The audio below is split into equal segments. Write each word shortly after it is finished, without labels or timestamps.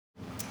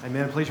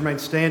Amen. Please remain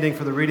standing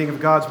for the reading of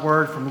God's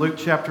Word from Luke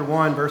chapter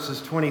 1,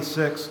 verses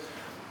 26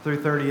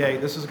 through 38.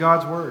 This is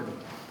God's Word.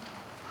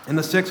 In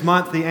the 6th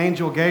month, the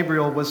angel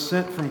Gabriel was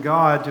sent from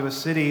God to a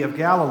city of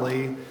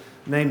Galilee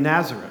named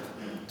Nazareth,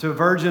 to a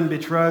virgin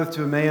betrothed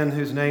to a man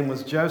whose name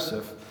was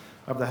Joseph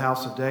of the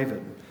house of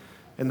David.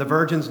 And the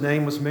virgin's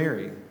name was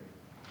Mary.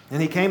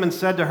 And he came and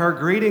said to her,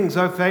 "Greetings,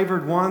 O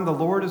favored one, the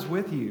Lord is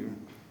with you."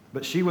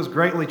 But she was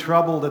greatly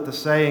troubled at the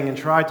saying and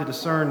tried to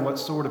discern what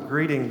sort of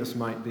greeting this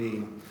might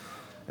be.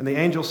 And the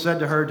angel said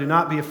to her, "Do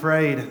not be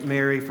afraid,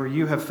 Mary, for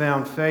you have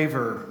found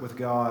favor with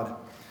God.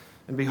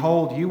 And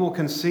behold, you will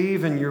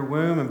conceive in your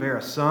womb and bear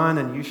a son,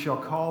 and you shall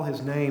call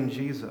his name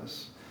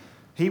Jesus.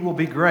 He will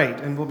be great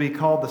and will be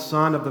called the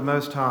Son of the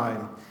Most High.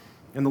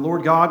 And the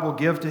Lord God will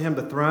give to him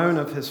the throne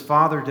of his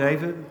father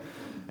David,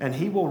 and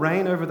he will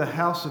reign over the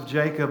house of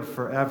Jacob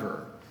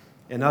forever.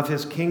 And of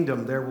his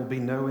kingdom there will be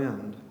no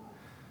end."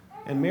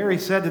 And Mary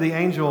said to the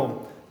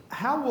angel,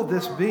 "How will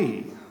this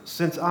be,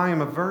 since I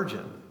am a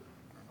virgin?"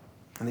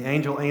 And the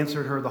angel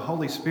answered her, "The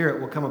Holy Spirit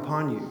will come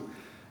upon you,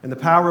 and the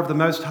power of the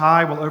Most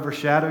High will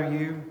overshadow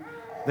you.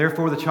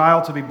 Therefore the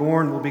child to be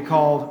born will be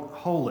called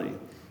Holy,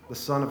 the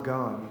Son of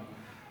God.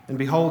 And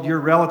behold, your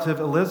relative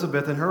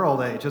Elizabeth in her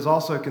old age has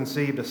also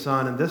conceived a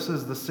son, and this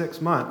is the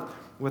 6th month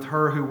with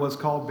her who was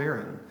called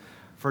barren.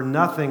 For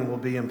nothing will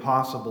be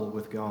impossible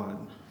with God."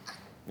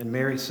 And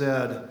Mary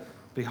said,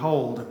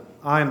 "Behold,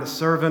 I am the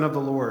servant of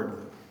the Lord.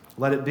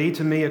 Let it be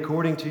to me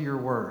according to your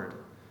word."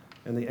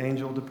 And the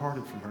angel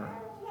departed from her.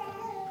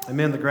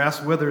 Amen. The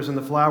grass withers and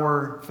the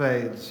flower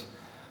fades,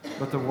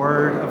 but the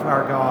word of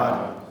our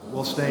God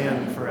will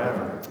stand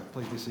forever.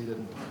 Please be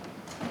seated.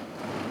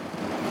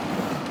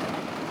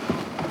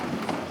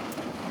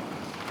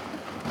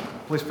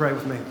 Please pray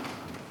with me.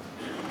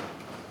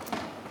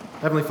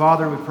 Heavenly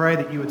Father, we pray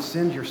that you would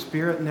send your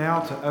Spirit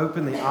now to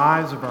open the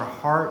eyes of our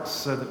hearts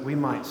so that we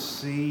might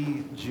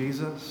see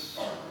Jesus,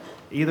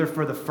 either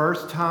for the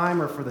first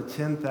time or for the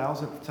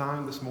 10,000th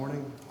time this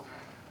morning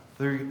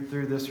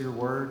through this, your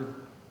word.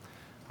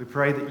 We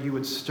pray that you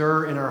would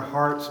stir in our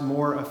hearts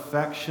more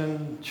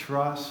affection,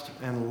 trust,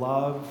 and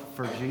love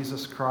for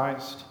Jesus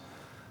Christ,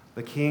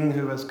 the King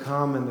who has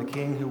come and the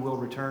King who will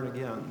return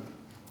again.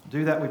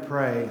 Do that, we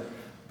pray,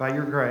 by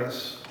your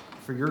grace,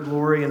 for your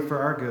glory and for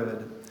our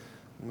good.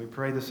 And we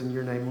pray this in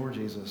your name, Lord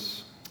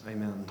Jesus.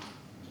 Amen.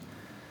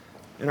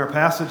 In our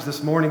passage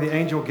this morning, the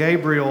angel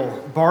Gabriel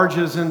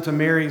barges into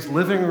Mary's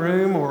living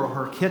room or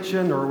her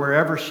kitchen or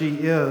wherever she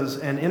is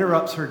and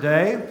interrupts her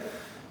day,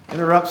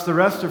 interrupts the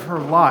rest of her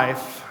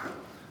life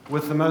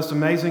with the most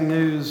amazing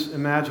news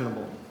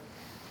imaginable.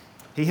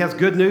 He has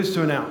good news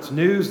to announce,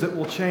 news that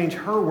will change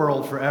her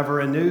world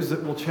forever and news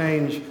that will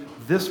change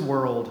this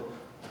world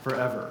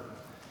forever.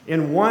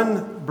 In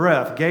one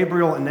breath,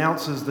 Gabriel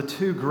announces the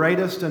two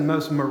greatest and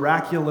most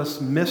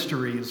miraculous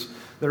mysteries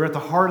that are at the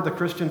heart of the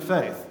Christian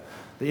faith,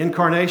 the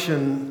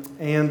incarnation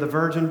and the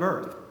virgin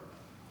birth.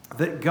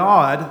 That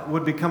God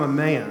would become a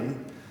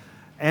man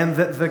and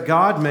that the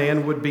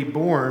God-man would be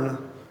born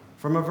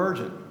from a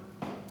virgin.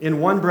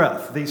 In one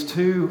breath, these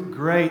two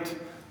great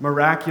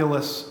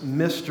miraculous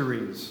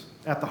mysteries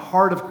at the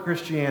heart of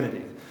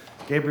Christianity,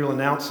 Gabriel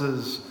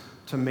announces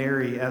to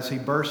Mary as he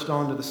burst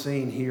onto the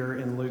scene here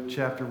in Luke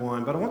chapter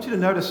 1. But I want you to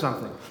notice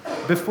something.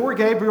 Before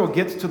Gabriel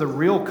gets to the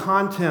real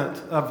content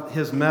of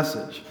his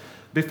message,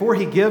 before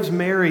he gives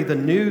Mary the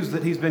news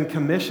that he's been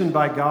commissioned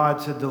by God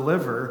to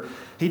deliver,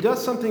 he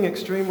does something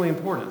extremely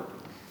important.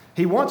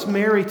 He wants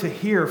Mary to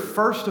hear,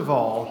 first of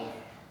all,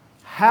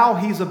 how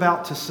he's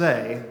about to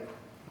say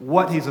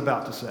what he's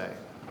about to say.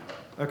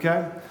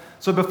 Okay?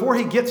 So before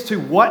he gets to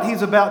what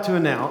he's about to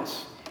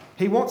announce,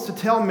 he wants to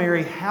tell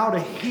Mary how to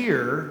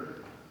hear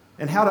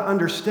and how to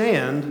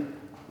understand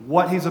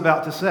what he's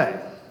about to say.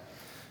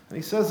 And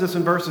he says this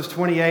in verses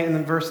 28 and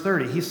then verse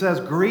 30. He says,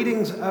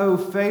 "Greetings, O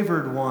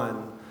favored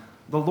one,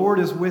 the Lord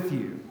is with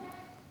you."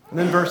 And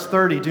then verse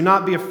 30, "Do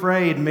not be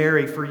afraid,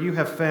 Mary, for you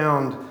have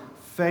found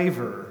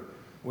favor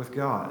with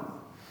God."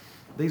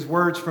 These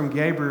words from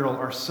Gabriel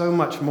are so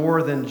much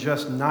more than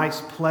just nice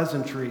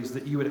pleasantries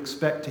that you would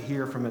expect to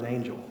hear from an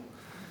angel.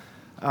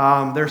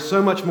 They're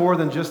so much more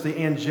than just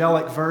the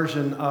angelic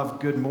version of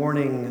 "good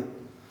morning,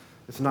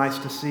 it's nice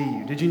to see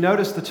you." Did you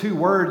notice the two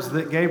words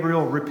that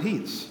Gabriel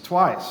repeats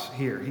twice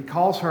here? He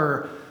calls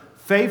her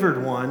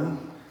favored one,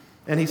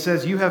 and he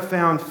says, "You have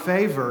found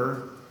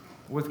favor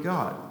with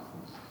God."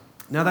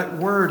 Now that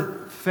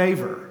word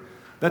favor,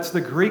 that's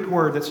the Greek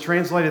word that's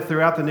translated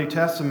throughout the New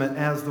Testament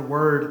as the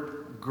word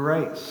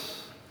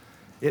grace.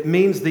 It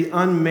means the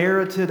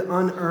unmerited,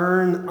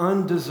 unearned,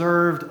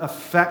 undeserved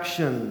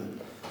affection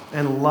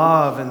and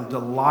love and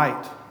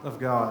delight of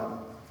God.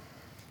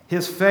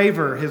 His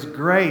favor, his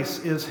grace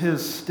is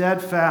his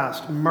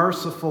steadfast,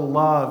 merciful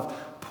love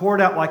poured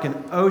out like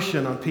an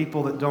ocean on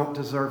people that don't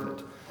deserve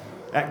it,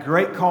 at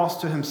great cost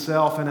to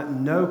himself and at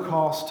no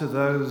cost to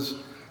those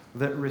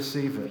that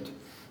receive it.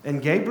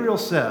 And Gabriel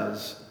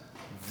says,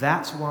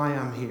 that's why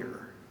I'm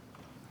here.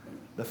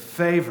 The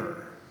favor,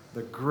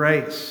 the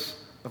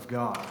grace of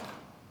God.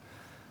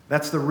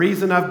 That's the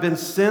reason I've been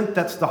sent.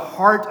 That's the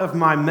heart of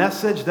my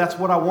message. That's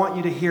what I want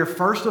you to hear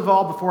first of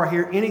all before I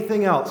hear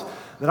anything else,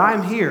 that I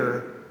am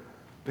here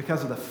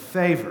because of the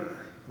favor,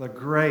 the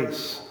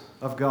grace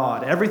of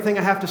God. Everything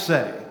I have to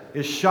say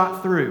is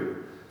shot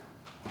through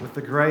with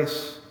the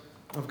grace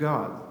of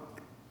God.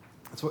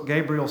 That's what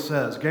Gabriel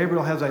says.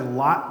 Gabriel has a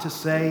lot to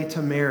say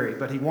to Mary,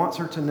 but he wants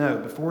her to know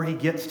before he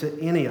gets to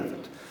any of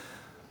it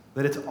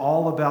that it's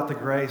all about the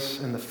grace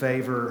and the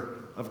favor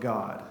of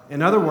God.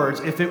 In other words,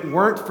 if it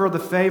weren't for the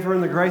favor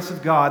and the grace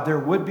of God, there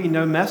would be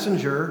no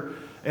messenger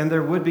and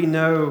there would be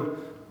no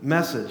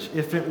message.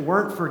 If it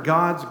weren't for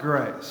God's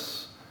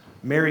grace,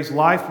 Mary's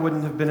life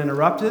wouldn't have been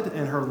interrupted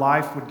and her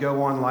life would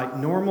go on like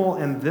normal,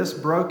 and this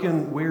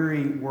broken,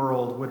 weary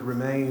world would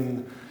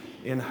remain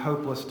in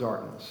hopeless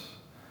darkness.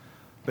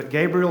 But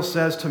Gabriel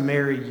says to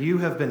Mary, you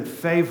have been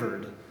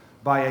favored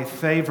by a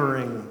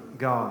favoring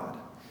God.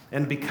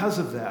 And because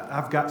of that,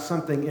 I've got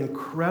something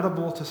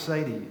incredible to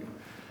say to you.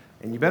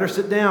 And you better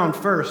sit down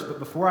first, but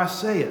before I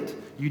say it,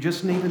 you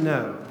just need to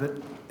know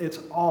that it's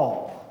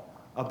all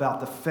about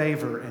the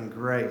favor and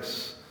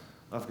grace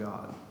of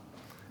God.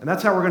 And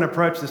that's how we're going to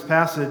approach this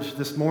passage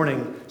this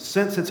morning.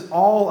 Since it's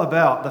all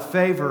about the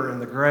favor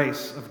and the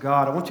grace of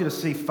God, I want you to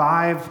see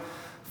 5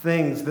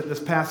 things that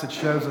this passage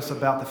shows us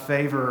about the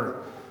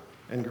favor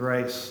and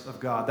grace of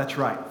God. That's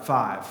right,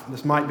 5.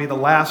 This might be the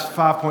last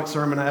 5-point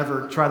sermon I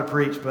ever try to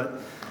preach, but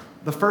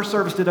the first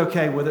service did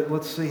okay with it.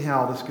 Let's see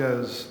how this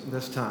goes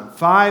this time.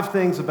 5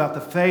 things about the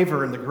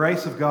favor and the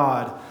grace of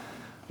God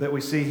that we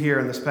see here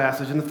in this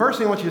passage. And the first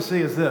thing I want you to see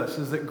is this,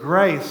 is that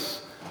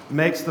grace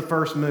makes the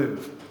first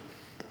move.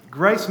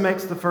 Grace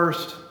makes the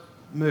first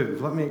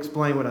move. Let me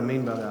explain what I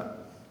mean by that.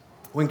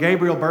 When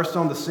Gabriel bursts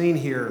on the scene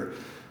here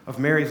of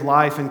Mary's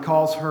life and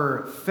calls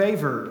her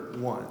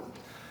favored one,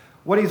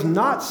 what he's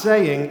not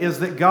saying is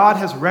that God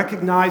has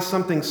recognized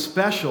something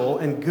special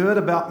and good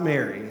about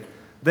Mary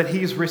that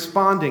he's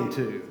responding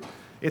to.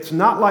 It's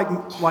not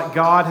like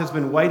God has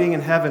been waiting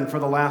in heaven for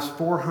the last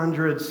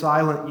 400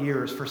 silent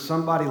years for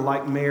somebody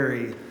like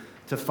Mary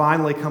to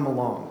finally come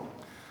along.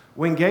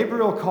 When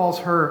Gabriel calls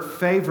her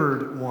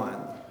favored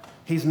one,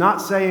 he's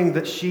not saying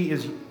that she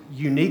is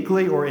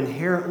uniquely or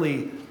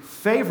inherently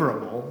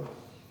favorable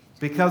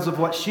because of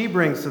what she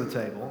brings to the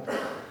table.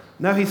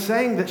 No, he's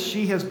saying that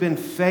she has been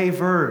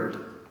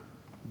favored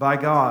by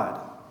God.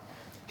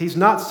 He's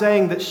not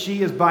saying that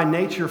she is by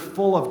nature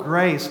full of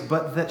grace,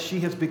 but that she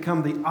has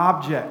become the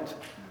object,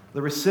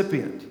 the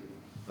recipient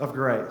of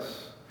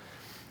grace.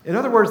 In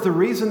other words, the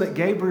reason that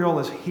Gabriel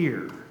is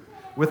here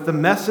with the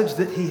message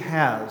that he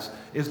has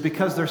is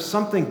because there's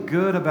something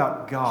good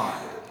about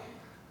God,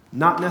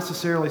 not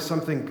necessarily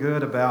something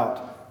good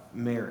about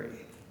Mary.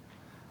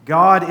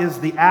 God is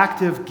the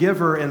active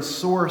giver and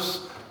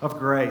source of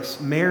grace.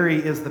 Mary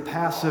is the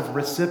passive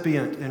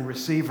recipient and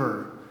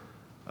receiver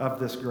of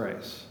this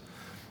grace.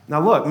 Now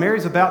look,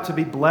 Mary's about to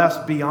be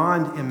blessed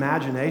beyond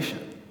imagination,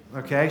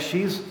 okay?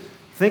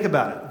 Think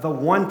about it, the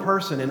one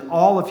person in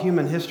all of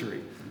human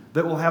history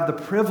that will have the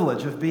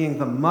privilege of being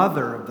the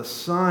mother of the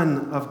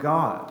Son of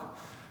God.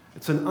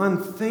 It's an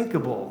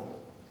unthinkable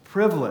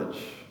privilege.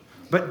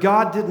 But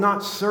God did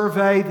not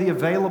survey the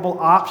available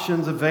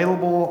options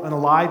available and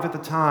alive at the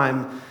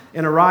time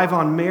and arrive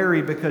on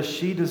Mary because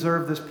she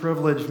deserved this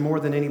privilege more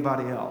than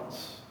anybody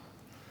else.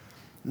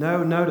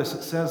 No, notice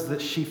it says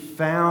that she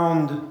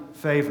found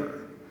favor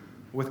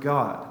with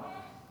God,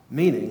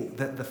 meaning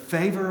that the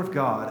favor of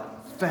God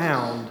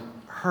found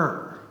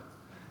her.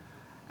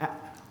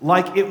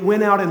 Like it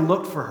went out and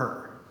looked for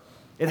her.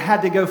 It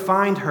had to go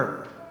find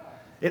her.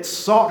 It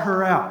sought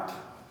her out.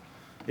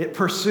 It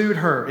pursued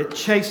her. It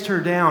chased her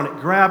down. It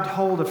grabbed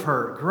hold of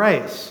her.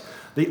 Grace,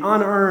 the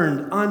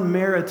unearned,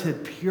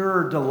 unmerited,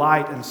 pure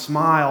delight and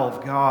smile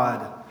of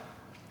God,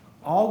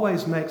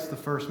 always makes the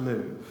first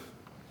move.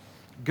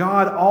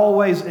 God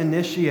always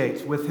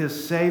initiates with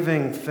his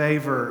saving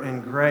favor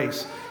and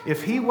grace.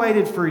 If he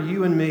waited for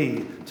you and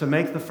me to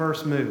make the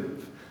first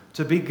move,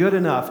 to be good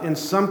enough in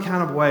some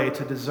kind of way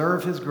to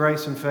deserve his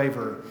grace and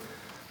favor,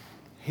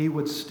 he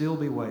would still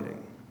be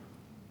waiting.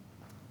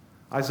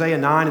 Isaiah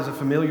 9 is a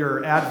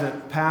familiar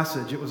Advent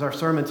passage. It was our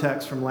sermon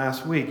text from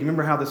last week. You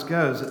remember how this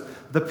goes?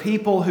 The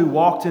people who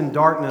walked in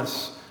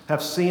darkness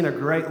have seen a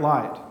great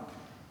light,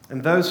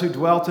 and those who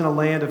dwelt in a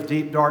land of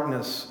deep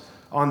darkness,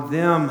 on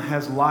them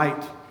has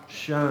light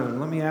shone.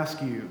 Let me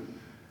ask you,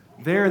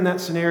 there in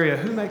that scenario,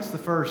 who makes the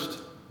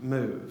first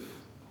move?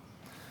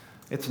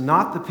 It's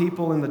not the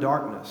people in the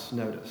darkness,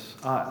 notice,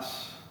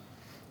 us.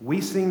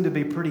 We seem to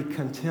be pretty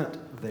content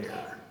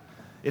there.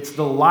 It's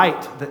the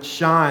light that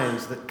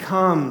shines, that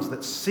comes,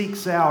 that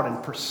seeks out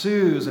and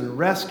pursues and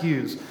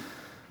rescues.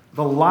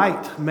 The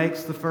light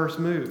makes the first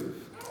move.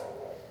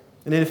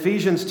 And in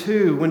Ephesians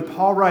 2, when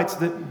Paul writes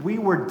that we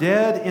were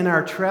dead in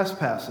our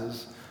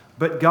trespasses,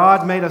 but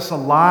God made us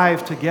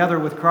alive together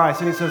with Christ.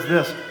 And he says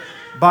this,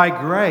 by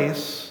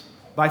grace,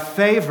 by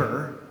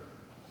favor,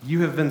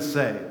 you have been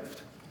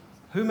saved.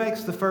 Who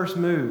makes the first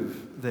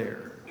move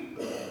there?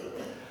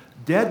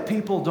 Dead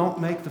people don't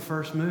make the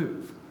first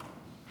move.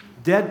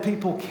 Dead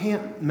people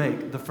can't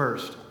make the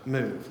first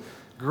move.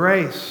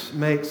 Grace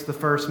makes the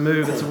first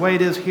move. It's the way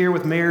it is here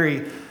with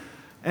Mary.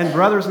 And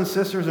brothers and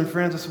sisters and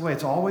friends, it's the way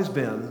it's always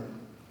been.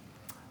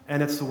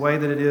 And it's the way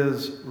that it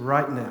is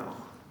right now.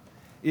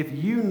 If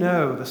you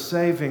know the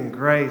saving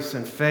grace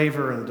and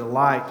favor and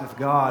delight of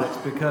God, it's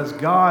because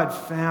God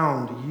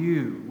found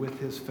you with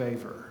his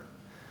favor,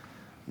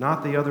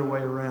 not the other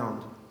way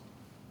around.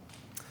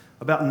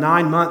 About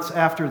 9 months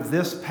after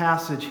this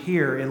passage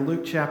here in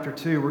Luke chapter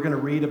 2, we're going to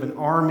read of an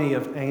army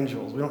of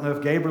angels. We don't know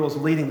if Gabriel is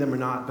leading them or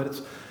not,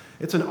 but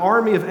it's an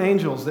army of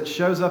angels that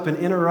shows up and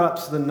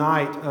interrupts the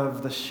night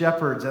of the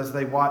shepherds as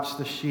they watch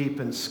the sheep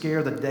and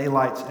scare the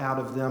daylights out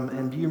of them.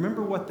 And do you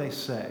remember what they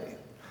say?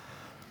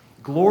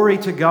 Glory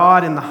to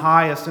God in the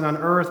highest, and on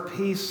earth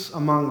peace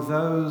among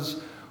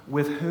those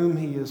with whom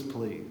he is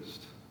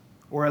pleased.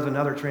 Or as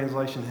another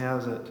translation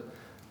has it,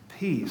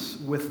 peace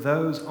with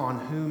those on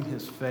whom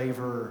his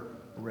favor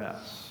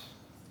rests.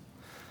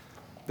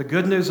 The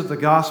good news of the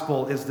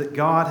gospel is that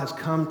God has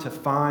come to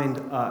find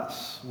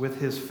us with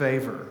his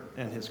favor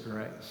and his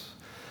grace.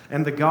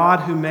 And the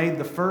God who made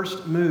the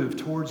first move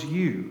towards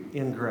you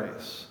in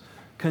grace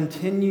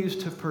continues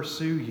to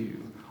pursue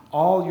you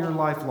all your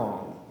life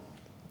long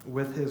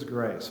with his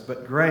grace.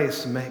 But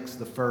grace makes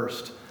the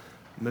first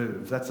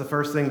move. That's the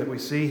first thing that we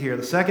see here.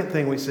 The second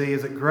thing we see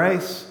is that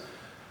grace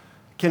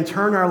can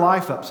turn our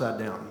life upside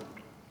down.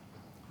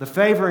 The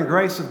favor and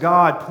grace of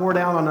God poured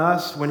out on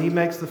us when he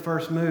makes the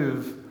first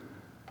move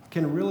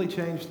can really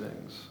change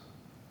things.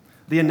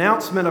 The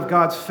announcement of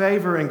God's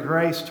favor and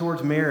grace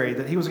towards Mary,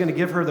 that he was going to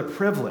give her the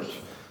privilege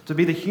to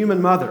be the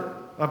human mother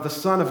of the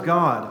Son of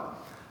God,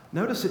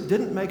 notice it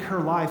didn't make her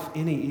life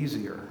any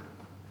easier.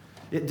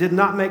 It did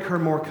not make her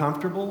more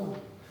comfortable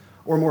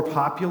or more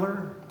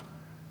popular.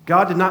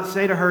 God did not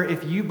say to her,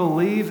 if you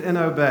believe and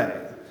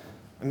obey,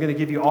 I'm going to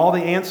give you all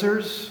the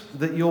answers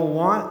that you'll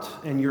want,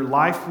 and your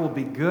life will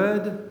be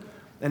good,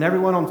 and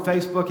everyone on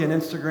Facebook and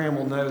Instagram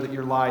will know that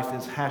your life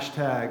is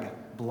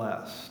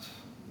 #blessed.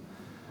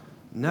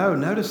 No,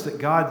 notice that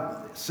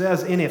God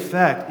says, in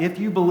effect, if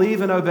you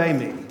believe and obey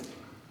me,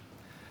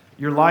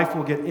 your life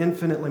will get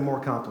infinitely more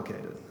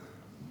complicated.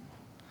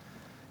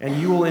 And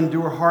you will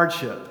endure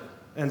hardship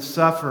and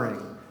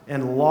suffering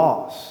and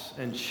loss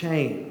and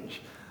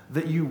change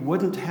that you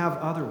wouldn't have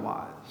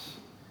otherwise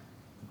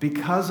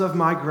because of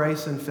my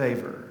grace and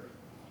favor.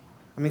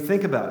 I mean,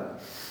 think about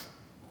it.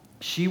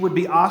 She would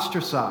be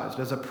ostracized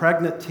as a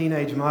pregnant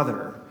teenage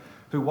mother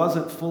who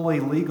wasn't fully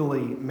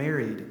legally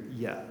married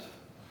yet.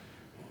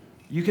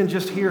 You can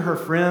just hear her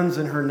friends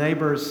and her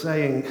neighbors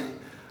saying,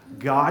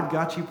 God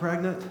got you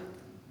pregnant?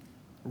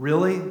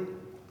 Really?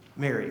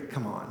 Mary,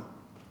 come on.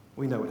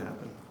 We know what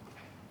happened.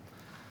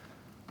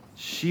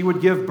 She would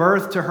give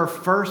birth to her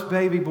first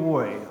baby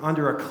boy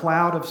under a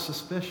cloud of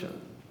suspicion.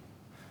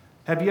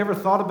 Have you ever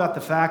thought about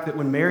the fact that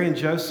when Mary and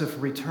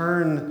Joseph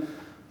return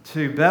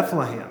to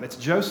Bethlehem, it's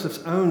Joseph's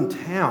own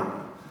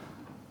town,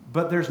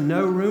 but there's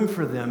no room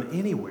for them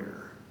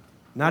anywhere,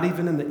 not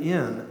even in the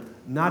inn,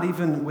 not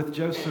even with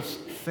Joseph's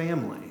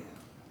family.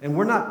 And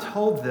we're not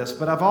told this,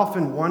 but I've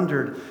often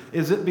wondered,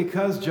 is it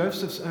because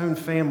Joseph's own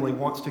family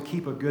wants to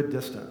keep a good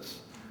distance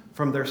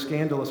from their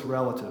scandalous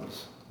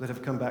relatives that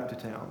have come back to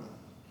town?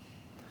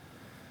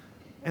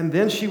 And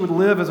then she would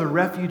live as a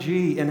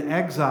refugee in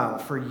exile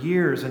for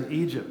years in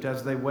Egypt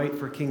as they wait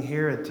for King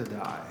Herod to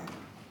die.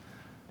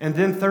 And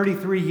then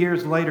 33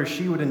 years later,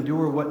 she would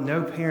endure what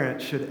no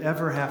parent should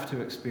ever have to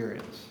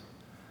experience.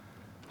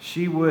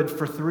 She would,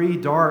 for 3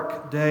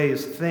 dark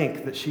days,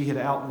 think that she had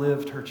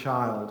outlived her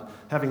child,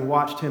 having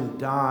watched him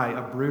die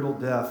a brutal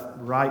death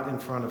right in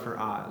front of her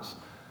eyes.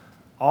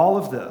 All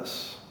of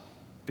this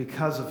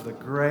because of the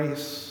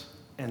grace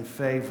and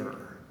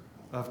favor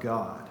of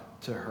God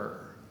to her.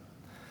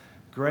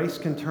 Grace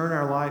can turn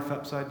our life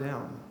upside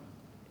down.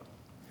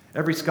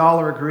 Every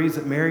scholar agrees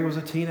that Mary was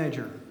a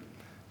teenager.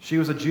 She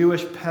was a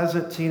Jewish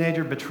peasant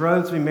teenager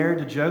betrothed to be married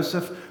to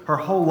Joseph. Her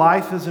whole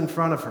life is in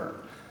front of her.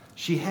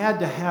 She had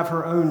to have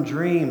her own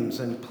dreams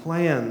and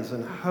plans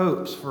and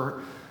hopes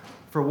for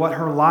what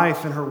her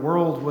life and her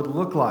world would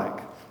look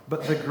like.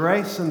 But the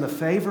grace and the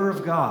favor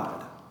of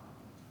God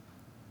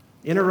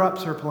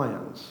interrupts her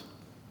plans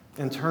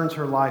and turns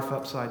her life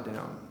upside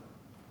down.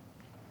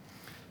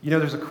 You know,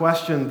 there's a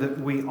question that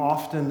we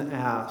often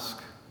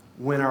ask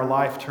when our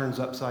life turns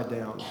upside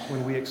down,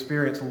 when we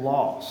experience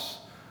loss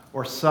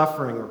or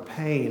suffering or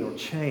pain or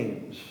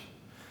change.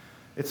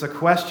 It's a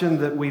question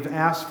that we've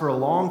asked for a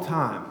long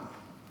time.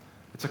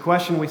 It's a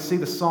question we see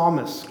the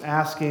psalmist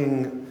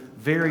asking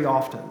very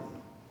often.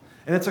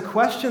 And it's a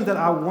question that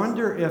I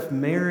wonder if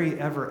Mary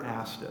ever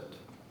asked it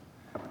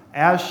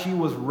as she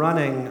was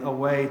running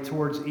away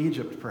towards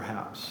Egypt,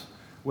 perhaps,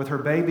 with her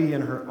baby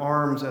in her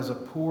arms as a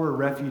poor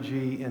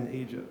refugee in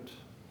Egypt.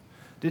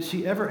 Did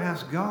she ever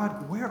ask,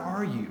 God, where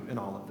are you in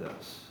all of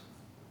this?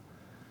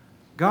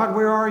 God,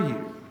 where are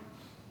you?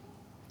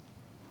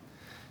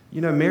 You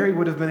know, Mary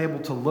would have been able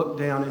to look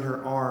down in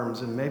her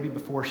arms, and maybe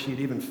before she'd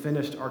even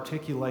finished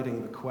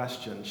articulating the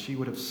question, she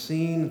would have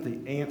seen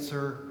the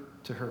answer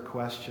to her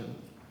question,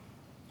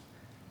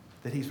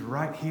 that he's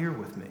right here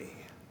with me.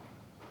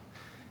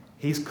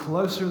 He's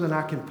closer than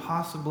I can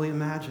possibly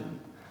imagine.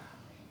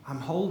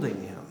 I'm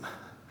holding him.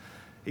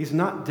 He's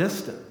not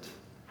distant.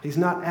 He's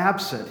not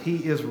absent. He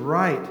is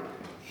right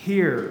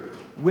here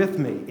with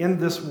me in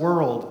this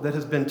world that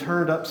has been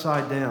turned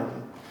upside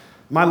down.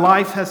 My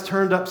life has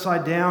turned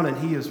upside down, and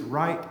he is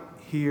right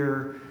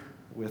here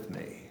with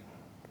me.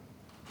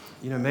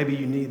 Maybe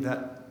you need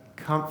that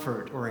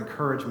comfort or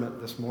encouragement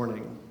this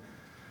morning.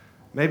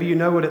 Maybe you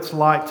know what it's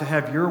like to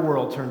have your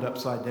world turned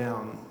upside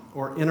down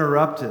or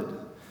interrupted.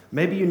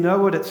 Maybe you know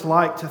what it's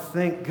like to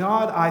think,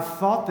 God, I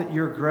thought that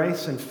your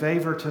grace and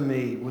favor to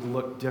me would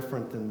look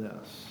different than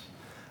this.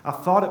 I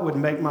thought it would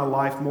make my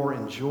life more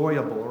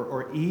enjoyable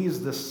or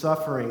ease this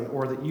suffering,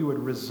 or that you would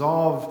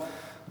resolve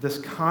this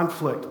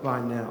conflict by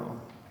now.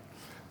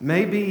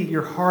 Maybe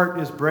your heart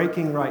is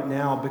breaking right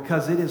now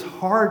because it is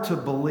hard to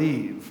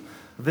believe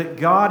that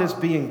God is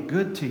being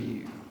good to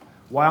you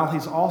while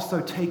he's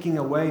also taking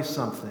away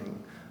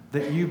something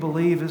that you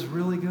believe is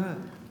really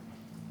good.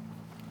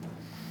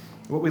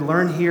 What we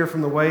learn here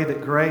from the way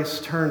that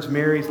grace turns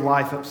Mary's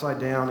life upside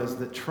down is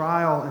that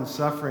trial and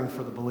suffering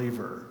for the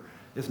believer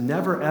is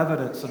never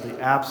evidence of the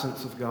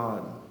absence of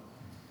God.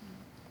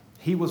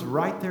 He was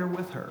right there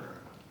with her,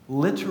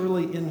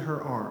 literally in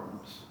her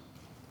arms.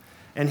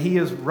 And he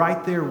is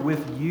right there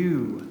with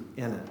you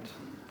in it,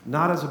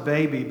 not as a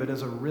baby, but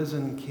as a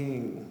risen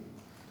king,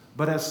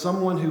 but as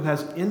someone who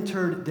has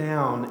entered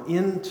down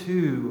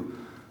into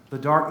the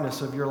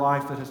darkness of your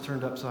life that has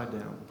turned upside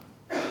down.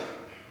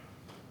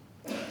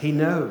 He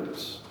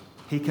knows,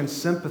 he can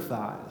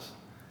sympathize,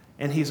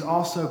 and he's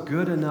also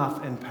good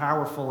enough and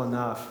powerful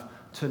enough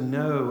to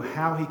know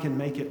how he can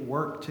make it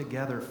work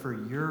together for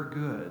your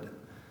good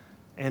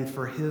and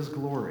for his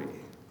glory.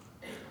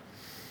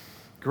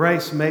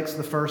 Grace makes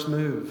the first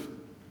move.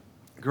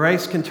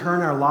 Grace can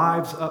turn our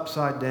lives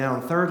upside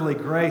down. Thirdly,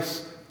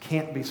 grace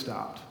can't be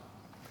stopped.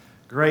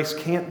 Grace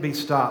can't be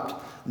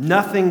stopped.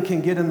 Nothing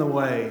can get in the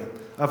way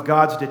of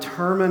God's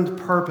determined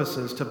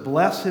purposes to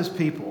bless his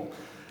people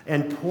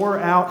and pour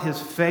out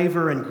his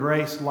favor and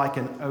grace like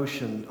an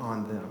ocean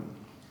on them.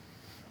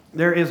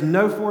 There is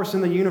no force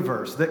in the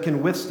universe that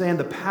can withstand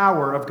the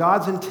power of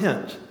God's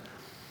intent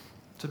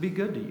to be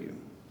good to you.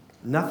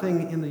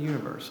 Nothing in the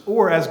universe.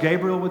 Or, as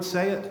Gabriel would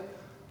say it,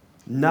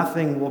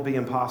 nothing will be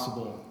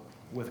impossible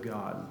with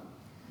God.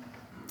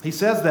 He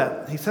says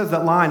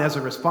that line as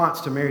a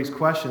response to Mary's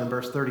question in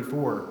verse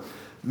 34.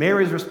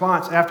 Mary's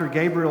response after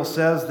Gabriel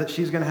says that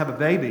she's going to have a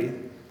baby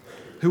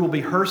who will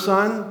be her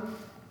son,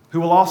 who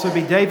will also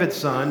be David's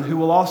son, who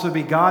will also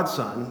be God's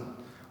son.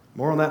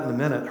 More on that in a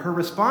minute. Her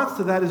response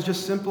to that is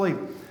just simply,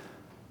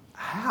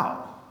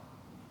 how?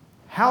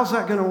 How's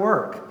that going to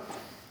work?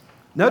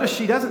 Notice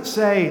she doesn't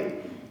say,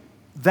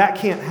 that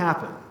can't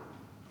happen.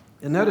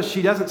 And notice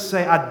she doesn't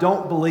say, I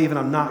don't believe and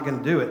I'm not going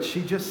to do it.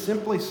 She just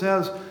simply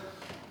says,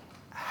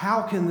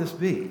 how can this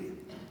be?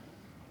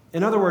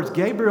 In other words,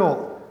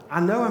 Gabriel, I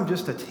know I'm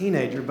just a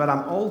teenager, but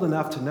I'm old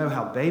enough to know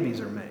how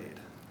babies are made.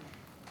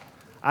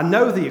 I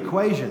know the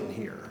equation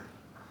here.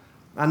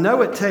 I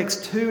know it takes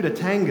two to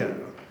tango.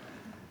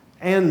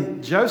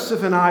 And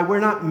Joseph and I, we're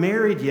not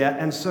married yet,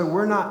 and so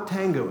we're not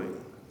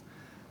tangoing.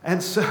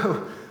 And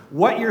so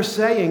what you're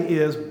saying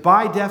is,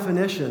 by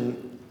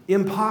definition,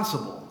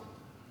 impossible.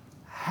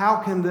 How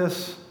can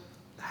this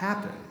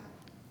happen?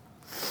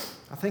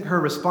 I think her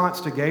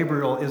response to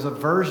Gabriel is a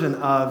version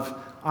of,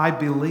 I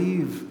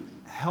believe,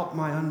 help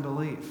my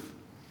unbelief.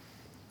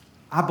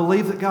 I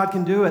believe that God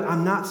can do it.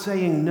 I'm not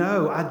saying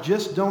no. I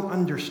just don't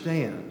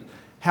understand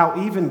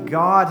how even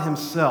God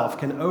himself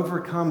can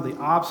overcome the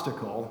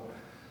obstacle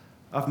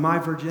of my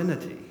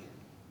virginity.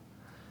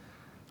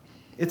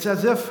 It's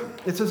as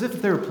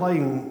if they were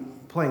playing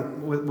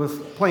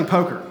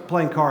poker,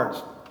 playing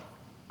cards.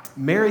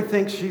 Mary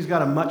thinks she's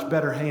got a much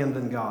better hand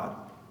than God,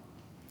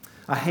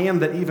 a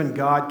hand that even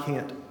God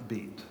can't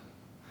beat.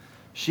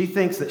 She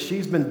thinks that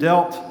she's been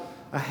dealt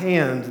a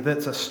hand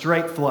that's a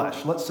straight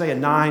flush. Let's say a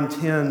 9,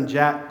 10,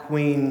 jack,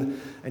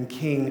 queen, and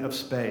king of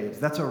spades.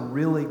 That's a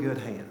really good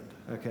hand,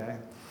 okay?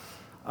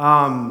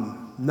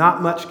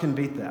 Not much can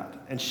beat that.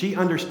 And she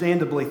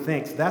understandably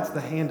thinks that's the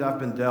hand I've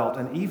been dealt,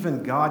 and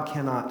even God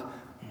cannot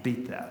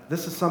beat that.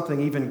 This is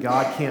something even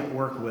God can't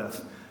work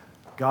with.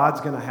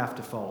 God's going to have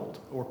to fold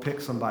or pick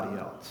somebody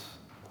else.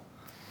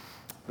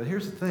 But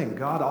here's the thing.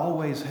 God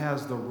always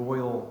has the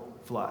royal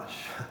flush.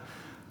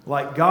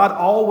 Like, God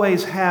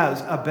always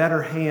has a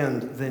better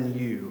hand than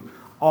you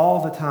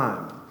all the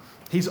time.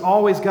 He's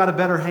always got a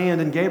better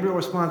hand, and Gabriel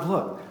responds,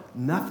 look,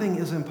 nothing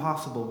is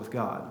impossible with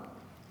God.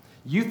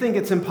 You think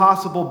it's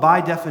impossible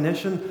by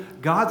definition.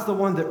 God's the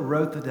one that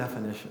wrote the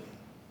definition.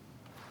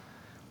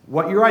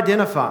 What you're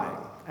identifying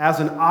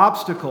as an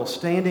obstacle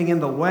standing in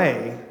the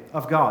way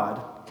of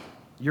God,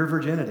 your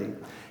virginity,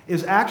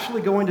 is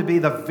actually going to be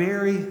the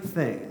very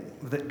thing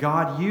that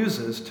God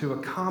uses to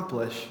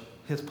accomplish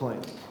his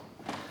plans.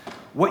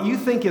 What you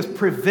think is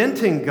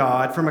preventing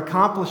God from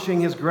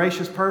accomplishing his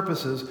gracious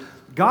purposes,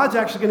 God's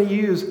actually going to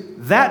use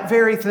that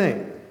very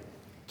thing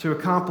to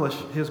accomplish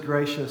his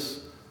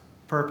gracious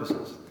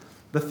purposes.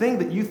 The thing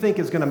that you think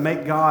is going to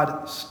make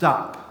God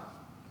stop,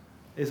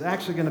 is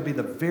actually going to be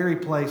the very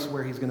place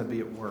where he's going to be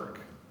at work.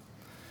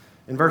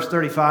 In verse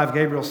 35,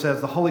 Gabriel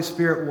says, "The Holy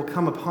Spirit will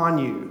come upon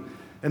you,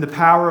 and the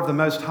power of the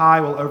Most High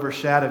will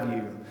overshadow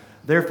you.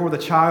 Therefore, the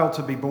child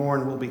to be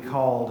born will be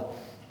called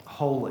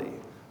Holy."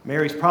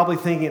 Mary's probably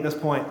thinking at this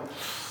point,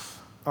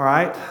 all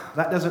right,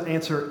 that doesn't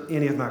answer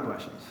any of my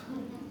questions.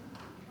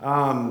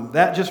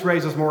 That just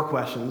raises more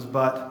questions,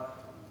 but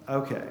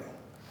okay.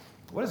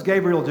 What is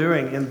Gabriel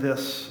doing in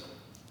this,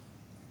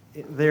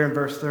 there in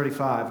verse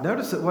 35?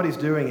 Notice that what he's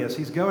doing is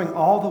he's going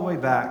all the way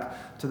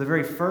back to the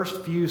very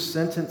first few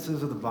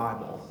sentences of the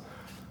Bible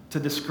to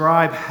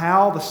describe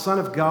how the Son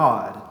of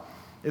God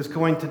is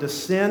going to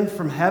descend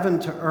from heaven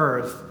to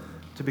earth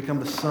to become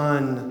the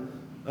Son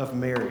of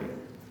Mary.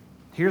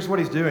 Here's what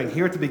he's doing.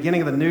 Here at the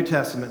beginning of the New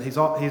Testament, he's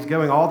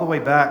going all the way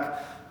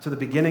back to the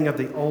beginning of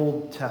the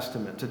Old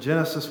Testament, to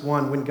Genesis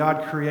 1, when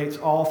God creates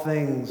all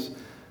things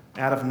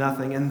out of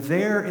nothing. And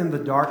there in the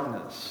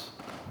darkness,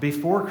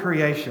 before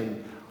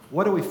creation,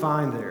 what do we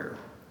find there?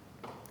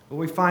 Well,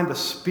 we find the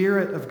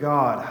Spirit of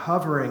God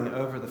hovering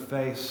over the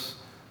face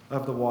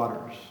of the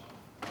waters.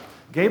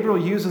 Gabriel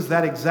uses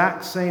that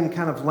exact same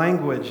kind of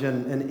language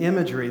and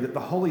imagery that the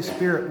Holy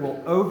Spirit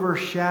will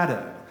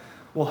overshadow,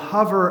 will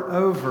hover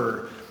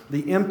over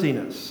the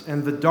emptiness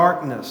and the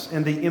darkness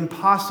and the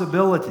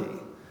impossibility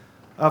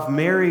of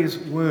Mary's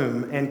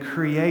womb and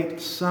create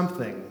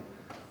something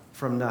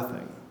from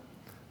nothing.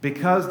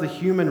 Because the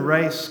human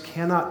race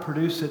cannot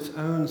produce its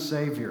own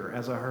Savior,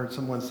 as I heard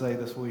someone say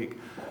this week,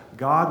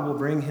 God will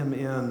bring him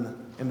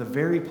in the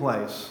very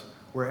place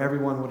where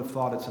everyone would have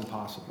thought it's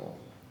impossible.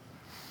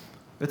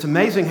 It's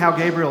amazing how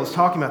Gabriel is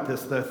talking about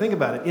this, though. Think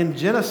about it. In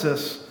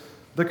Genesis,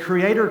 the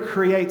Creator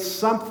creates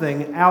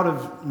something out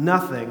of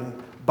nothing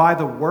by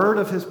the word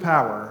of his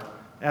power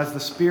as the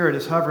Spirit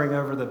is hovering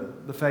over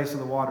the face of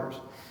the waters.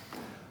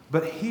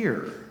 But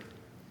here,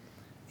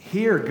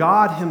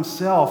 God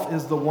himself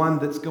is the one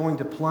that's going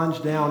to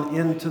plunge down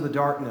into the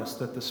darkness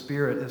that the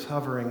Spirit is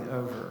hovering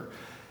over.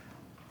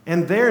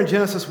 And there in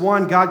Genesis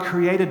 1, God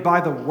created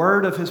by the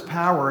word of his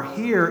power.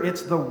 Here,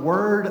 it's the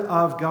word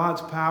of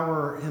God's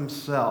power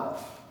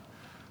himself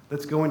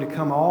that's going to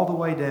come all the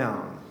way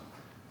down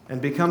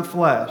and become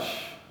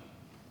flesh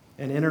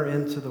and enter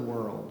into the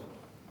world.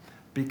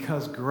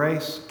 Because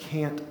grace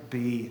can't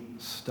be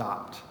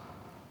stopped.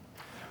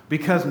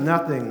 Because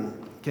nothing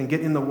can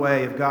get in the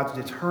way of God's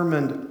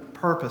determined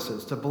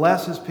purposes to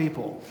bless his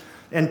people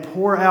and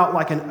pour out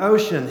like an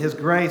ocean his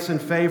grace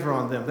and favor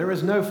on them. There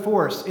is no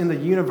force in the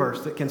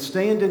universe that can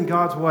stand in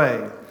God's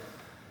way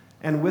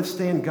and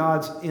withstand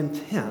God's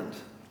intent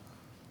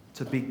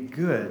to be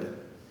good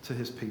to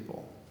his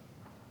people.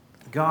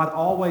 God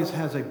always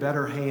has a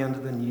better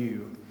hand than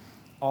you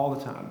all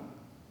the time.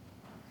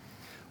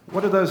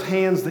 What are those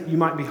hands that you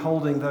might be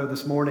holding, though,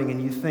 this morning,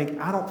 and you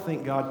think, I don't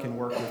think God can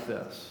work with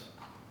this?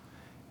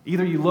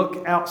 Either you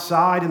look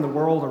outside in the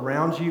world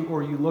around you,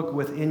 or you look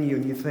within you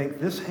and you think,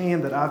 this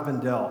hand that I've been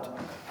dealt,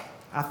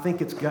 I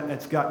think it's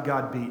got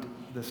God beat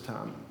this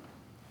time.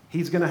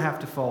 He's going to have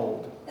to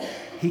fold.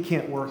 He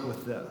can't work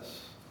with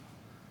this.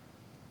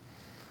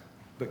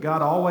 But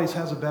God always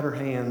has a better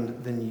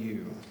hand than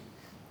you.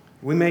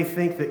 We may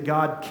think that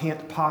God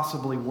can't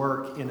possibly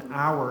work in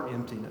our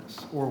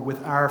emptiness or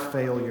with our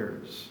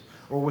failures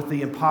or with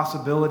the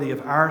impossibility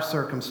of our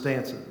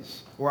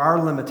circumstances or our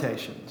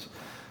limitations.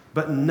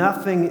 But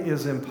nothing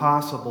is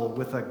impossible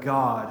with a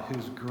God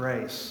whose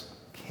grace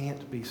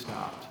can't be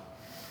stopped.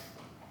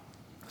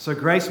 So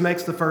grace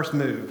makes the first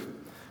move.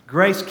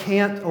 Grace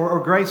can't, or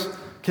grace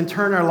can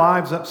turn our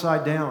lives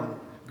upside down.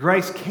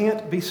 Grace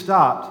can't be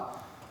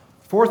stopped.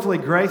 Fourthly,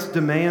 grace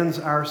demands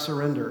our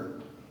surrender.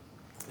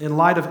 In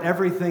light of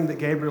everything that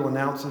Gabriel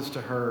announces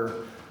to her,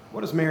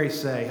 what does Mary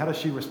say? How does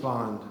she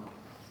respond?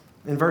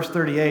 In verse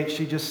 38,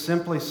 she just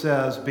simply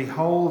says,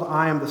 "Behold,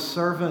 I am the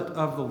servant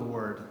of the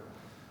Lord.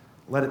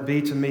 Let it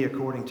be to me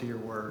according to your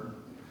word."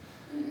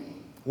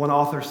 One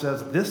author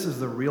says, this is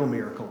the real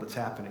miracle that's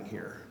happening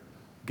here.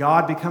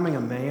 God becoming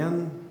a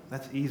man,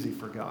 that's easy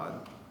for God.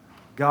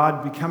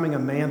 God becoming a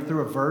man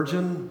through a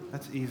virgin,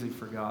 that's easy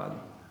for God.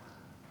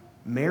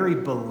 Mary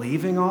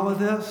believing all of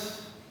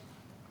this,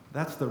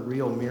 that's the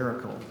real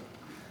miracle.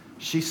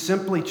 She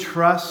simply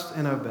trusts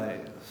and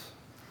obeys.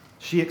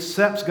 She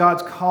accepts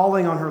God's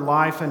calling on her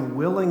life and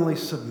willingly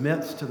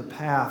submits to the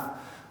path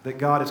that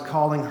God is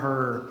calling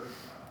her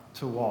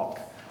to walk.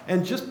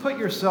 And just put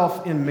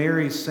yourself in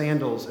Mary's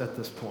sandals at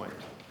this point.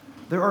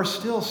 There are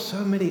still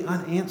so many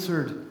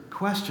unanswered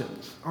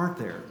questions, aren't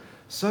there?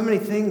 So many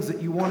things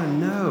that you want to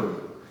know.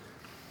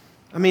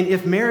 I mean,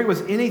 if Mary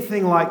was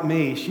anything like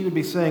me, she would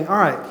be saying, all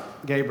right,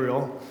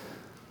 Gabriel,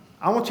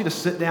 I want you to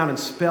sit down and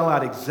spell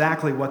out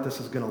exactly what this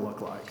is going to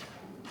look like.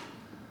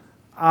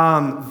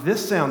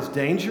 This sounds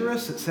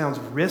dangerous. It sounds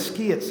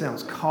risky. It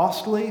sounds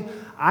costly.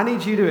 I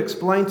need you to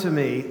explain to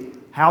me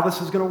how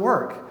this is going to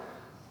work.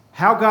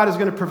 How God is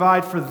going to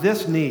provide for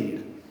this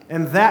need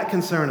and that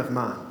concern of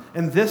mine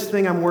and this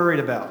thing I'm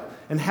worried about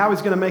and how he's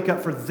going to make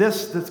up for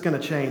this that's going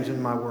to change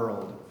in my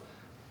world.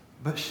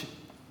 But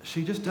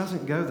she just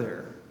doesn't go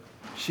there.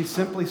 She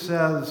simply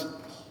says,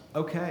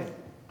 okay.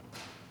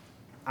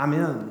 I'm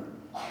in.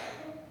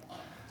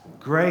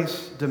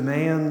 Grace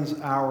demands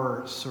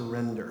our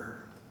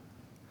surrender.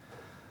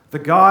 The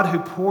God who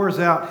pours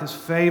out his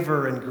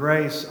favor and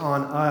grace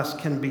on us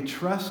can be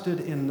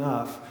trusted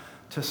enough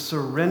to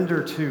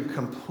surrender to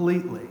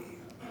completely,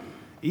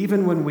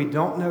 even when we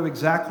don't know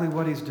exactly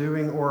what he's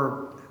doing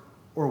or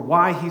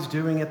why he's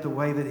doing it the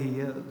way that he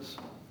is.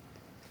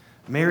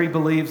 Mary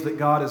believes that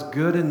God is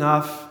good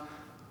enough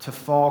to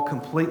fall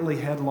completely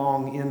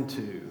headlong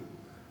into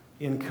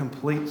in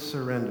complete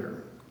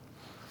surrender.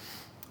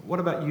 What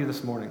about you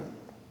this morning?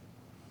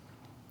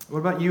 What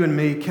about you and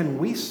me? Can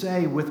we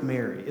say with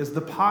Mary, is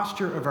the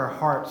posture of our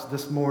hearts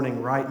this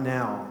morning, right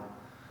now,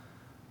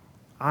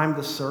 I'm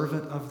the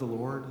servant of the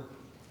Lord.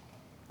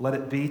 Let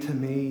it be to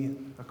me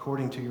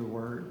according to your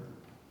word.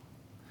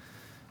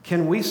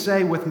 Can we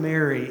say with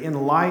Mary, in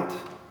light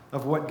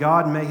of what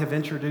God may have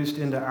introduced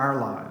into our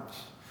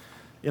lives,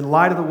 in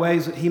light of the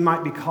ways that he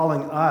might be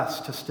calling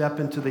us to step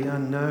into the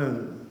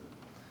unknown,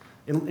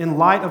 in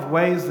light of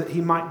ways that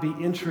he might be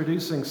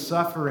introducing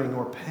suffering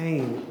or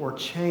pain or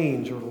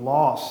change or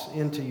loss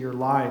into your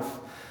life,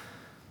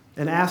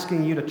 and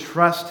asking you to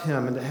trust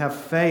him and to have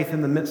faith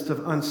in the midst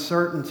of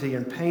uncertainty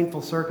and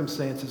painful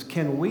circumstances,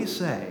 can we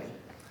say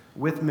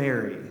with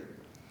Mary,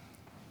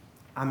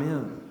 I'm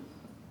in.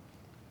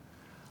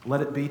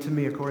 Let it be to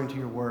me according to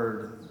your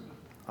word.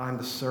 I'm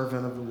the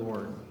servant of the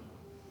Lord.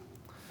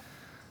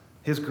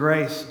 His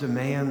grace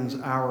demands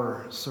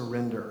our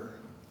surrender.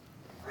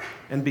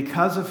 And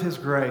because of his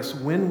grace,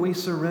 when we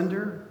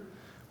surrender,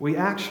 we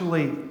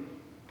actually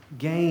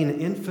gain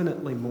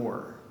infinitely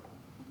more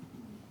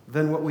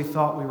than what we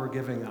thought we were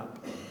giving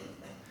up.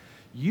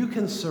 You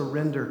can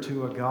surrender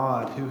to a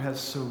God who has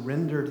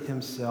surrendered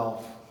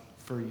himself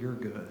for your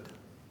good.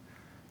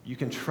 You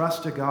can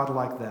trust a God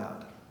like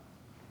that.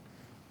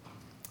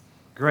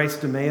 Grace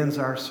demands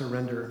our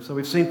surrender. So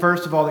we've seen,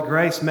 first of all, that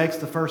grace makes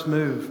the first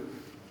move.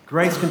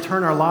 Grace can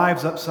turn our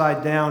lives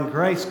upside down.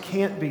 Grace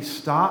can't be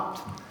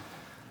stopped.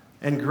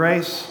 And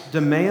grace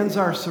demands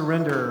our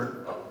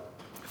surrender.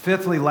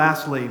 Fifthly,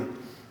 lastly,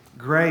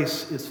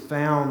 grace is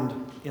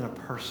found in a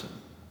person.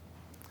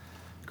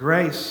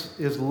 Grace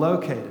is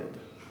located.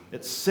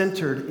 It's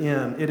centered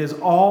in. It is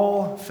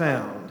all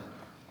found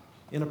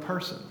in a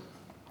person.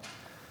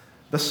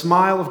 The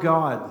smile of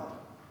God,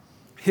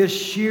 his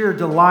sheer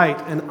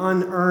delight and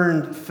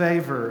unearned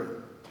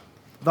favor,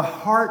 the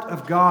heart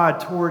of God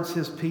towards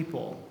his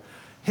people,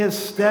 his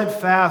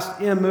steadfast,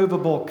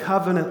 immovable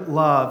covenant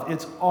love,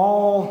 it's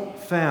all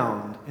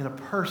found in a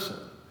person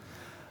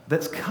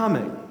that's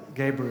coming,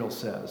 Gabriel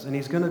says, and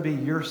he's going to be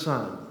your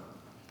son.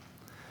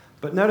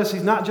 But notice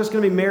he's not just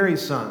going to be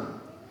Mary's son.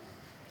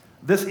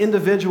 This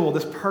individual,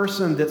 this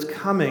person that's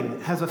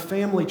coming, has a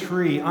family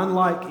tree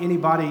unlike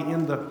anybody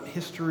in the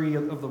history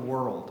of the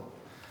world.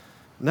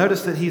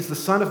 Notice that he's the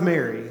son of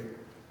Mary,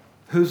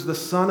 who's the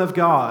son of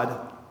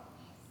God,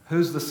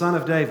 who's the son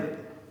of David.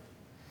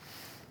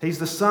 He's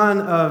the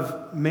son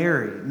of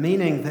Mary,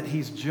 meaning that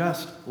he's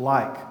just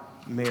like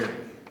Mary.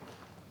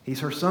 He's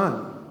her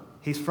son.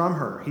 He's from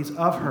her. He's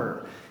of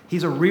her.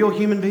 He's a real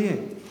human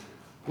being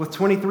with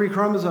 23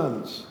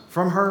 chromosomes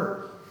from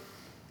her.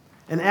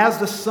 And as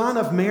the son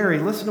of Mary,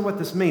 listen to what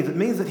this means. It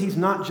means that he's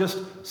not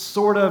just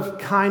sort of,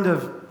 kind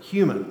of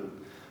human,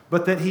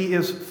 but that he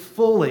is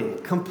fully,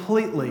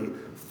 completely,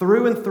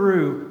 through and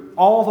through,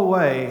 all the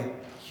way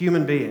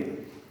human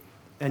being,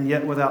 and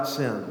yet without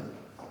sin.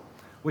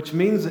 Which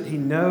means that he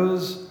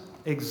knows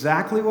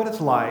exactly what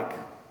it's like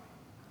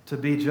to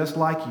be just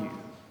like you,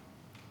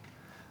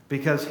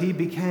 because he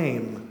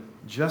became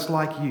just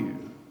like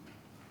you,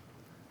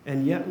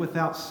 and yet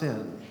without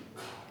sin.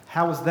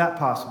 How is that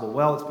possible?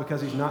 Well, it's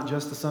because he's not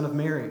just the son of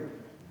Mary.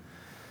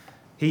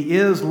 He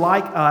is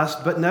like us,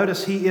 but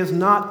notice he is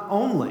not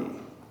only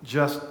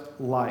just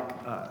like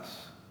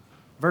us.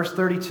 Verse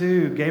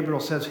 32, Gabriel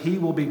says, he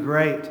will be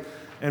great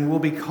and will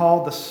be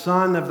called the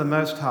Son of the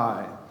Most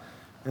High.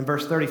 In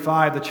verse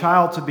 35, the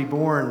child to be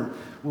born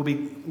will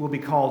be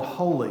called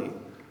Holy,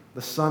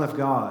 the Son of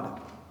God.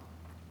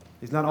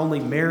 He's not only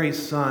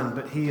Mary's son,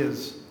 but he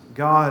is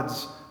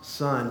God's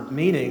son,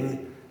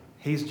 meaning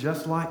he's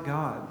just like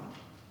God.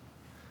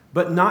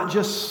 But not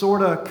just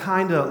sort of,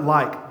 kind of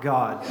like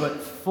God, but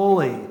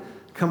fully,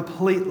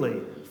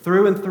 completely,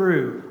 through and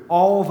through,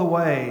 all the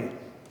way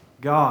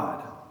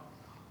God.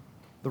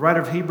 The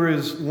writer of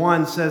Hebrews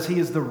 1 says he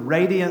is the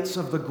radiance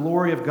of the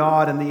glory of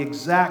God and the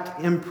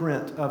exact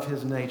imprint of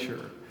his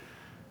nature.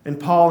 And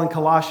Paul in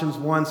Colossians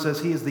 1 says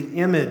he is the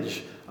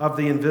image of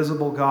the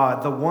invisible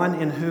God, the one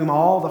in whom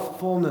all the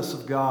fullness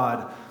of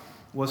God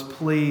was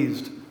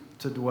pleased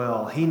to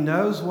dwell. He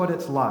knows what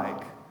it's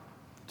like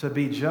to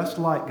be just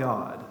like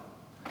God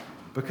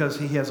because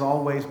he has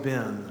always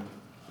been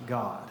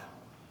God.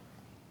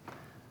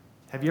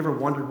 Have you ever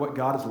wondered what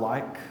God is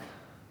like?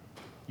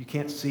 You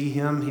can't see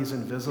him. He's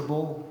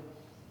invisible.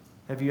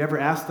 Have you ever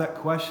asked that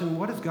question?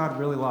 What is God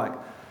really like?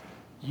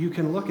 You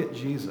can look at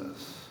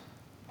Jesus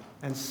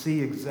and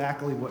see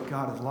exactly what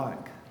God is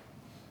like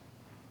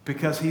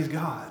because he's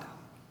God.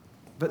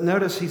 But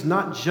notice he's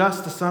not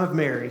just the son of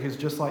Mary who's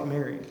just like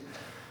Mary.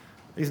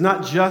 He's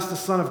not just the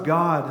Son of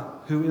God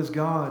who is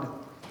God,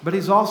 but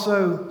he's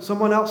also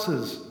someone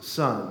else's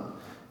son.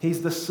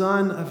 He's the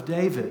son of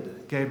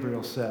David,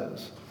 Gabriel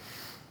says,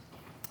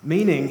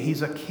 meaning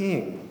he's a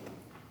king.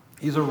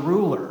 He's a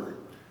ruler.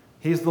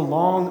 He's the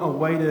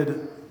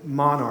long-awaited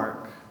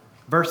monarch.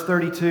 Verse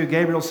 32,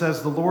 Gabriel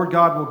says, "The Lord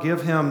God will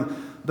give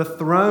him the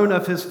throne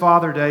of his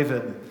father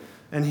David,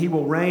 and he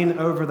will reign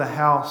over the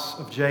house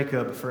of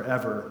Jacob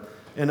forever.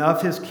 And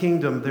of his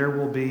kingdom there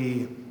will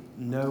be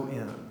no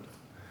end."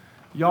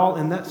 Y'all,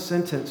 in that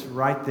sentence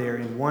right there,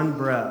 in one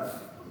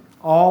breath,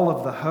 all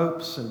of the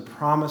hopes and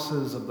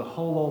promises of the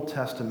whole Old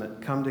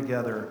Testament come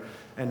together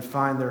and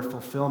find their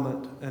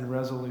fulfillment and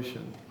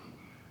resolution.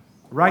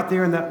 Right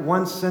there in that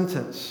one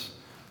sentence,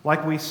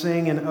 like we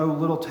sing in "O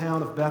Little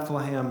Town of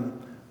Bethlehem,"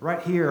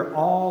 right here,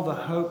 all the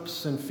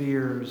hopes and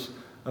fears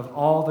of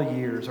all the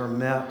years are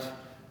met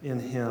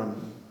in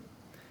him.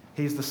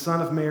 He's the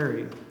son of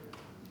Mary,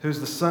 who's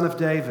the son of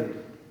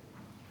David,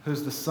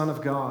 who's the Son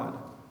of God,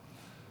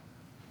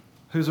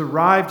 who's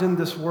arrived in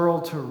this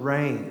world to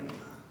reign,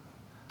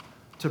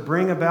 to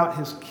bring about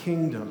his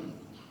kingdom,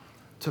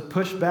 to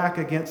push back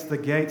against the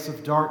gates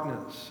of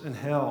darkness and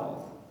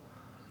hell,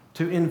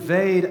 to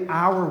invade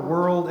our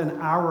world and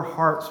our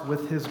hearts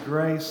with his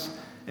grace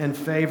and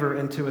favor,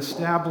 and to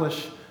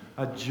establish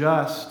a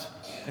just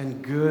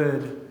and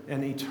good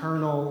and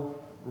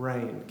eternal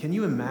reign. Can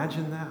you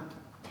imagine that?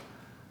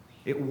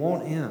 It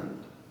won't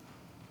end.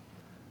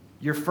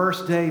 Your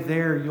first day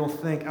there, you'll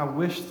think, "I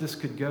wish this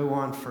could go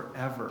on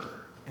forever,"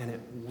 and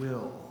it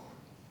will.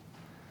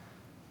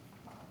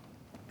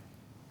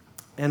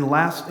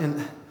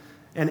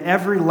 And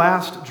every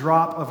last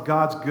drop of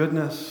God's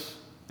goodness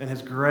and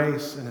his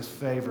grace and his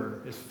favor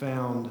is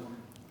found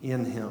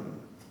in him,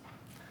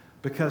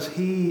 because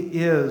he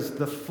is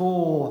the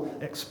full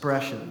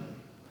expression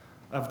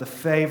of the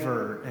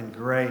favor and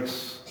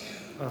grace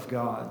of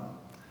God.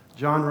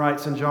 John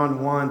writes in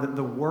John 1 that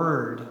the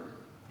Word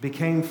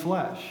became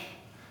flesh,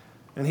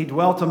 and he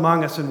dwelt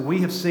among us, and we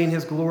have seen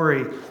his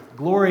glory,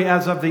 glory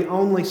as of the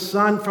only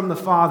Son from the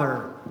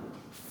Father,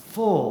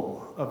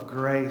 full of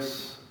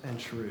grace and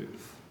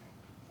truth.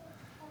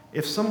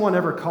 If someone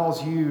ever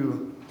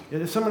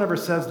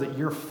says that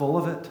you're full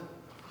of it,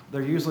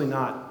 they're usually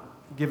not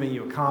giving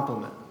you a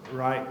compliment,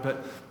 right?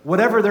 But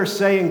whatever they're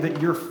saying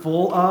that you're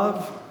full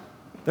of,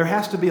 there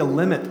has to be a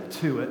limit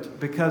to it,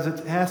 because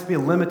it has to be a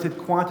limited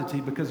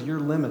quantity, because you're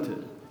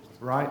limited,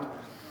 right?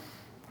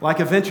 Like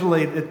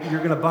eventually you're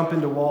going to bump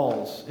into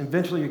walls.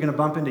 Eventually you're going to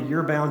bump into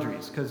your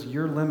boundaries because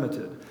you're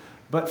limited.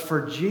 But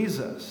for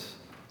Jesus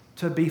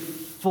to be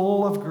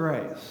full of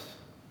grace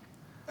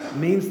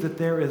means that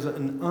there is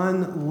an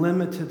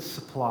unlimited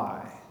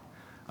supply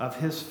of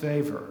his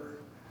favor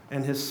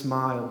and his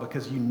smile,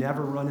 because you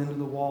never run into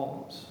the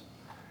walls.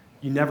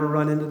 You never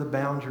run into the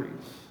boundaries.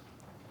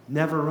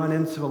 Never run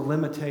into a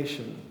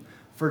limitation.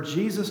 For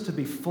Jesus to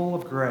be full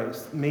of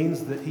grace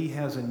means that he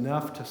has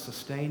enough to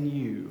sustain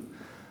you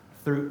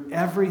through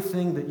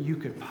everything that you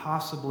could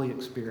possibly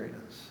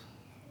experience.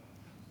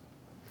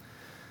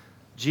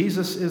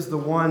 Jesus is the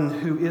one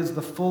who is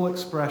the full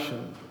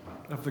expression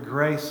of the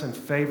grace and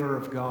favor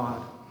of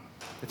God.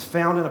 It's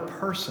found in a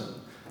person.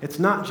 It's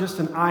not just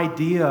an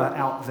idea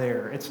out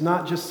there. It's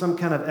not just some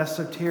kind of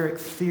esoteric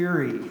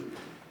theory.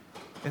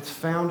 It's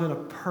found in a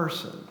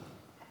person.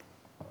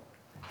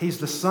 He's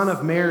the son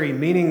of Mary,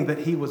 meaning that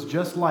he was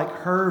just like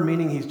her,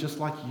 meaning he's just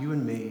like you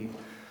and me.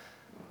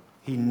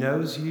 He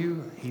knows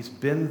you, he's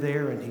been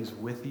there, and he's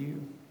with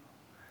you.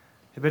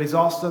 But he's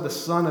also the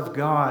Son of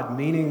God,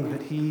 meaning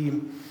that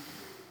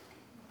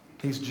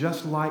he's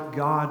just like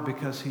God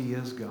because he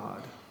is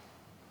God.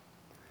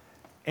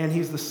 And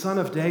he's the son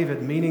of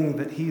David, meaning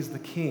that he's the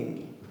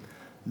king.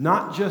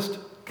 Not just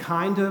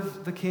kind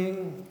of the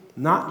king,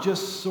 not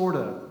just sort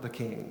of the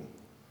king,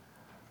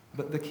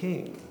 but the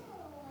king.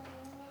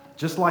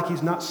 Just like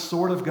he's not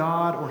sort of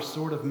God or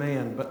sort of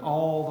man, but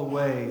all the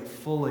way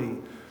fully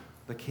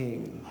the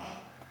king.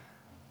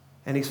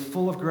 And he's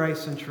full of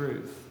grace and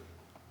truth.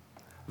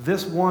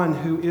 This one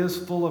who is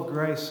full of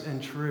grace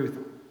and truth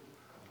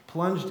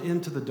plunged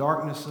into the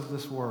darkness of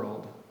this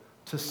world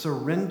to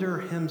surrender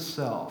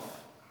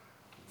himself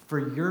for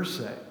your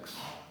sakes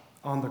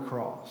on the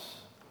cross.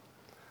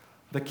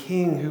 The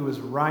king who is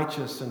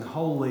righteous and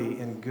holy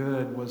and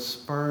good was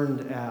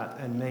spurned at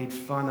and made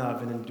fun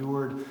of and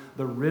endured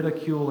the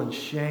ridicule and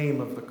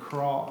shame of the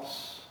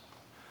cross,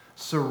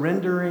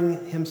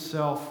 surrendering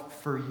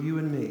himself for you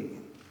and me.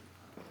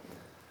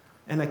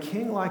 And a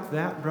king like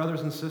that,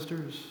 brothers and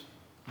sisters,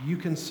 you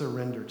can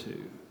surrender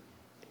to.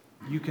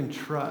 You can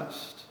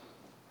trust.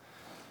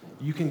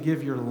 You can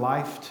give your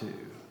life to,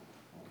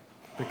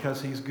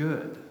 because he's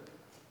good.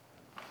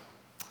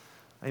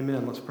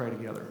 Amen. Let's pray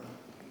together.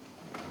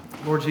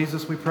 Lord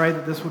Jesus, we pray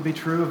that this would be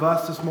true of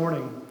us this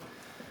morning.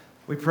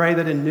 We pray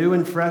that in new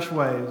and fresh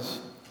ways,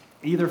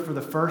 either for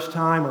the first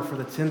time or for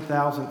the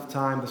 10,000th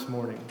time this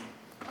morning,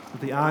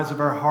 that the eyes of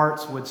our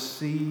hearts would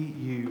see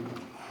you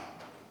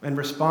and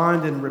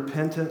respond in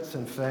repentance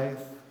and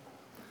faith.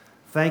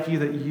 Thank you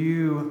that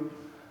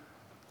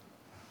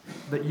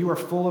you are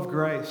full of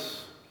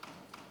grace,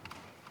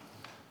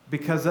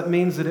 because that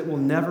means that it will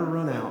never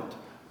run out.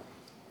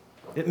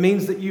 It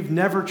means that you've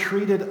never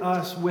treated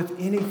us with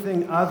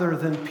anything other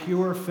than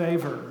pure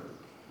favor,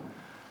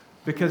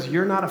 because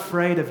you're not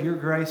afraid of your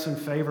grace and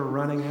favor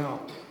running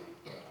out.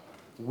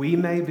 We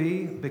may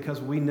be, because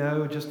we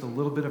know just a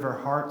little bit of our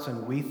hearts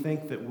and we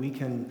think that we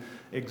can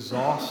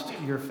exhaust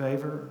your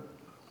favor.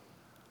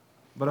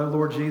 But, oh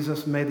Lord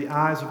Jesus, may the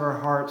eyes of our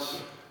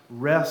hearts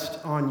rest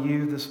on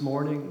you this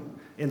morning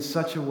in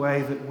such a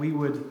way that we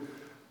would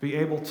be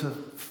able to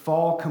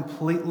fall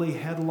completely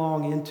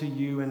headlong into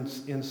you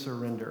in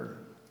surrender,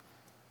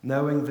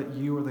 knowing that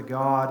you are the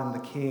God and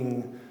the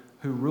King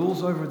who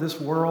rules over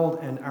this world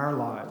and our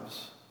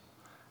lives,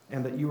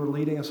 and that you are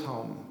leading us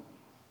home.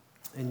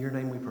 In your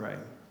name we pray.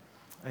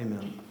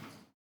 Amen.